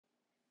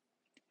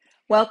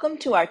Welcome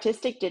to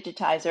Artistic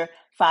Digitizer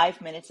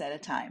 5 minutes at a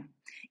time.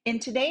 In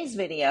today's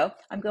video,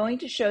 I'm going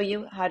to show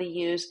you how to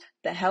use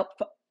the Help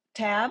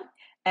tab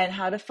and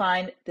how to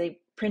find the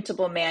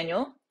printable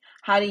manual,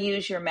 how to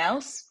use your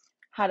mouse,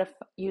 how to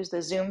use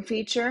the zoom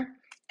feature,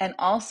 and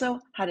also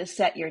how to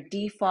set your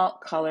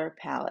default color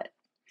palette.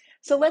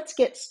 So let's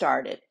get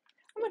started.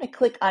 I'm going to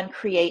click on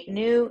Create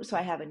New so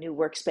I have a new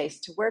workspace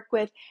to work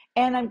with,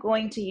 and I'm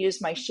going to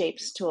use my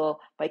Shapes tool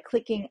by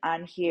clicking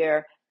on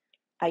here.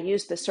 I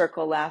used the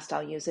circle last,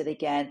 I'll use it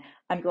again.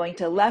 I'm going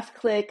to left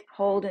click,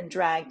 hold and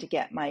drag to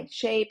get my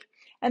shape,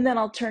 and then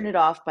I'll turn it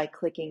off by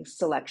clicking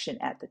selection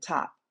at the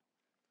top.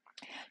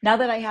 Now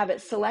that I have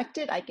it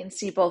selected, I can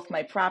see both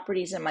my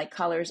properties and my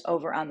colors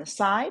over on the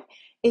side.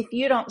 If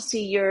you don't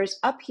see yours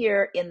up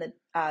here in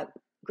the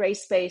gray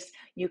space,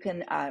 you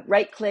can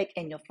right click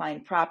and you'll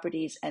find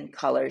properties and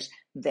colors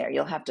there.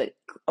 You'll have to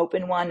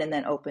open one and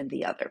then open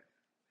the other.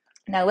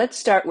 Now let's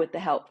start with the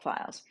help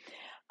files.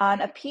 On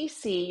a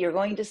PC, you're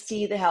going to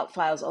see the help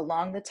files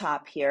along the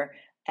top here,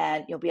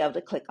 and you'll be able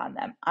to click on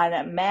them. On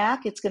a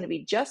Mac, it's going to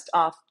be just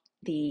off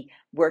the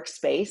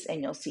workspace,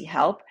 and you'll see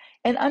help.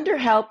 And under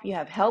help, you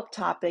have help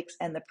topics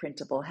and the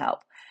printable help.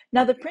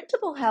 Now, the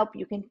printable help,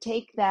 you can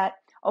take that,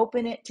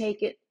 open it,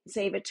 take it,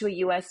 save it to a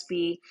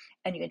USB,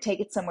 and you can take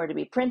it somewhere to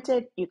be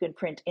printed. You can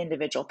print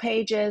individual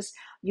pages.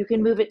 You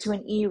can move it to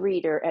an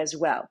e-reader as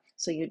well.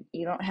 So you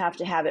don't have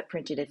to have it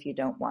printed if you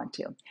don't want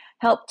to.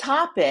 Help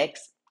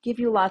topics give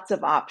you lots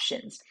of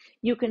options.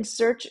 You can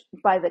search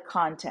by the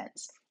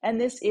contents. And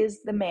this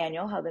is the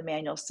manual, how the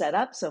manual's set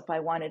up. So if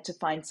I wanted to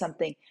find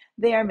something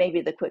there,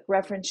 maybe the quick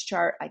reference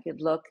chart, I could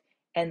look,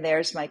 and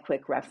there's my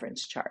quick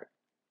reference chart.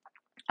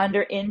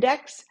 Under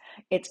index,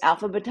 it's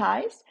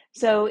alphabetized.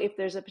 So if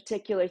there's a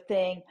particular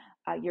thing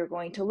you're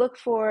going to look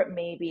for,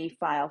 maybe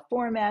file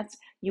formats,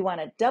 you want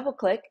to double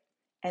click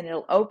and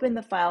it'll open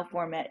the file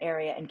format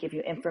area and give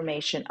you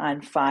information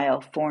on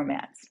file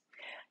formats.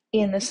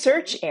 In the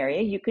search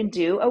area, you can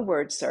do a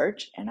word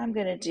search, and I'm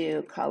going to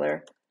do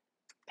color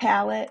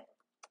palette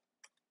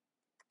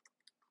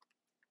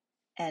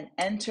and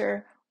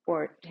enter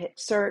or hit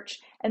search,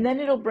 and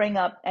then it'll bring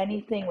up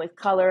anything with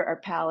color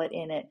or palette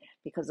in it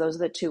because those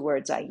are the two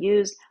words I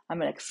used. I'm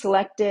going to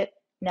select it.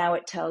 Now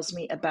it tells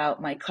me about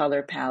my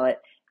color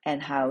palette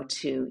and how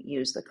to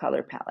use the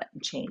color palette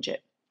and change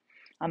it.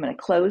 I'm going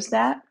to close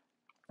that.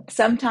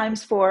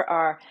 Sometimes for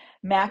our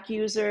Mac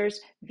users,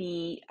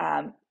 the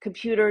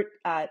computer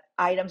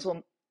items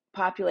will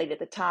populate at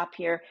the top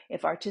here.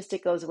 If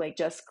Artistic goes away,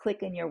 just click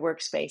in your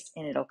workspace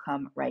and it'll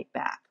come right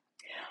back.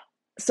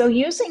 So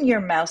using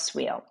your mouse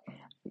wheel,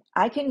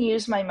 I can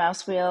use my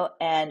mouse wheel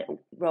and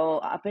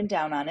roll up and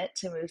down on it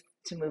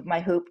to move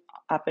my hoop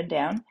up and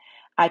down.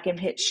 I can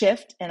hit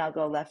Shift and I'll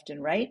go left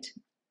and right.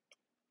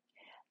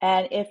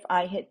 And if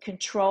I hit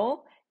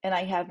Control and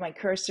I have my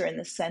cursor in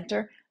the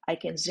center, I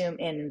can zoom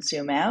in and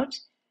zoom out.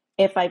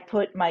 If I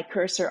put my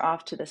cursor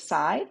off to the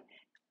side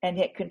and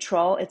hit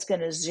Control, it's going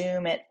to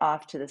zoom it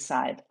off to the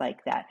side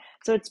like that.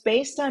 So it's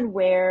based on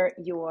where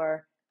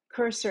your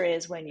cursor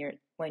is when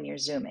you're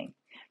zooming.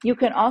 You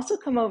can also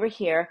come over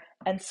here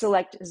and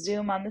select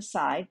Zoom on the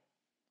side,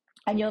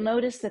 and you'll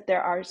notice that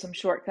there are some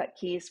shortcut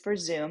keys for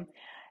zoom.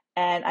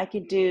 And I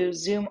could do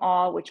Zoom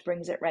All, which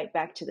brings it right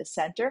back to the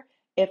center.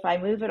 If I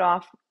move it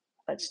off,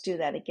 let's do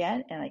that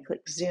again, and I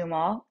click Zoom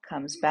All,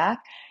 comes back.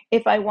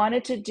 If I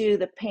wanted to do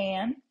the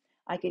pan,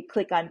 I could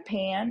click on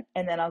pan,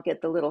 and then I'll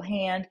get the little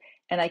hand,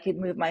 and I could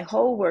move my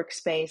whole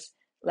workspace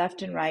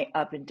left and right,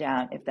 up and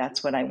down, if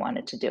that's what I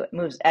wanted to do. It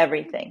moves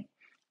everything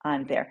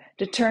on there.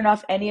 To turn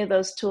off any of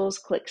those tools,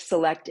 click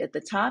Select at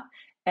the top,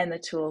 and the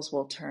tools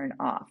will turn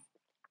off.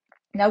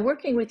 Now,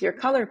 working with your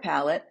color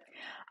palette,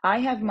 I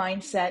have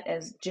mine set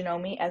as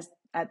Janome as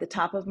at the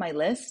top of my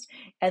list,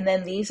 and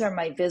then these are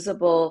my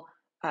visible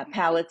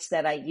palettes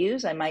that I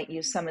use. I might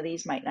use some of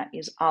these, might not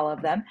use all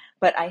of them,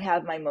 but I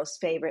have my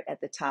most favorite at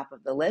the top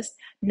of the list.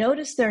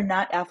 Notice they're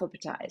not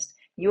alphabetized.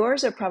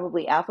 Yours are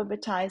probably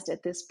alphabetized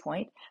at this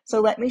point, so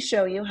let me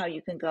show you how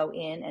you can go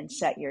in and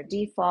set your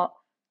default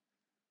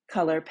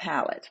color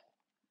palette.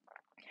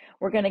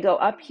 We're going to go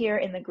up here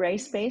in the gray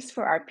space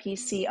for our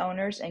PC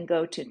owners and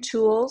go to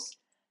Tools,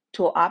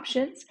 Tool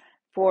Options.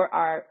 For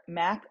our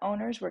Mac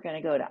owners, we're going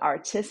to go to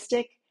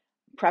Artistic,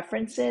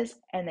 Preferences,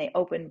 and they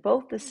open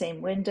both the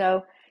same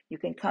window. You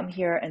can come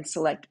here and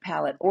select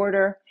Pallet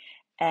Order,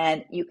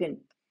 and you can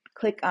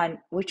click on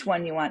which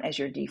one you want as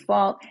your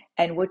default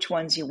and which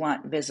ones you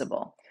want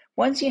visible.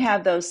 Once you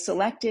have those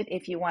selected,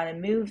 if you want to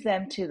move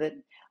them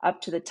up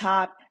to the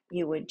top,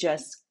 you would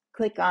just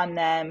click on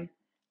them,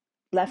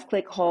 left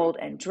click, hold,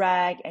 and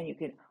drag, and you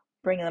can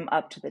bring them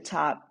up to the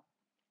top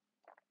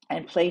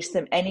and place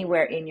them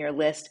anywhere in your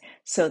list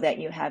so that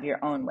you have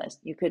your own list.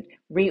 You could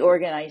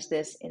reorganize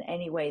this in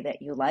any way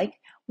that you like.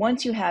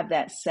 Once you have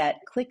that set,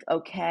 click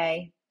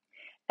OK,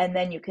 and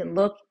then you can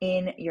look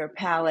in your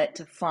palette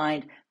to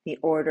find the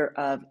order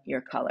of your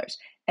colors.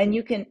 And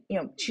you can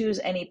choose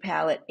any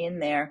palette in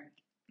there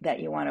that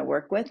you want to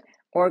work with,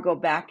 or go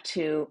back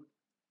to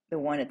the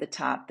one at the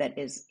top that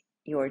is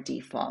your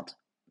default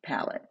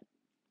palette.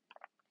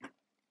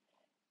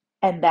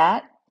 And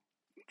that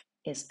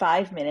is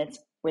 5 minutes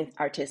with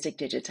Artistic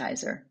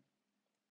Digitizer.